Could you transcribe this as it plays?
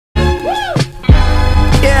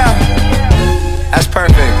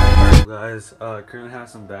guys, currently have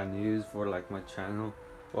some bad news for like my channel.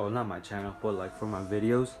 Well, not my channel, but like for my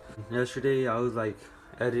videos. Yesterday I was like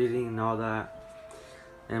editing and all that,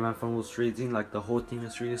 and my phone was freezing, like the whole thing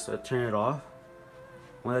was freezing, so I turned it off.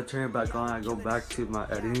 When I turn it back on, I go back to my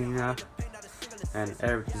editing app and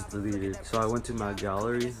everything's deleted. So I went to my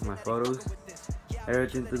gallery, my photos,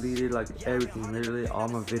 everything's deleted, like everything, literally all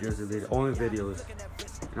my videos deleted, only videos.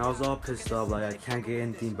 And I was all pissed off, like I can't get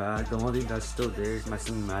anything back. The only thing that's still there is my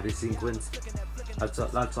cinematic sequence.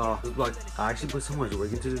 That's all. Like I actually put so much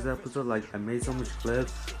work into this episode. Like I made so much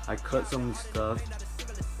clips, I cut so much stuff.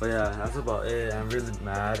 But yeah, that's about it. I'm really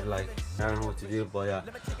mad. Like I don't know what to do. But yeah,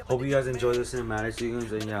 hope you guys enjoy the cinematic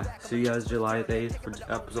sequence. And yeah, see you guys July 8th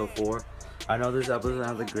for episode 4. I know this episode is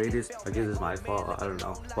not the greatest. I guess it's my fault. I don't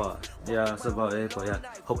know. But yeah, that's about it. But yeah,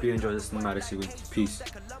 hope you enjoy the cinematic sequence. Peace.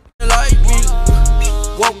 Like me.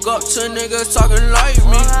 Woke up to niggas talking like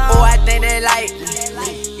me. Oh, I think they like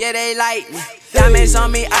me. Yeah, they like me. Diamonds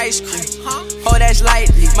on me, ice cream. Oh, that's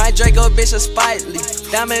lightly. My Draco bitch is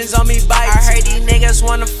spitely. Diamonds on me, bite. I heard these niggas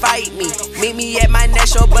wanna fight me. Meet me at my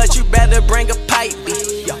next show, but you better bring a pipe.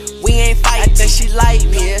 Yo, we ain't fighting. I think she like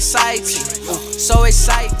me, exciting. So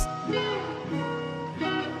exciting.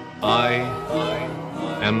 I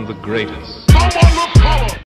am the greatest.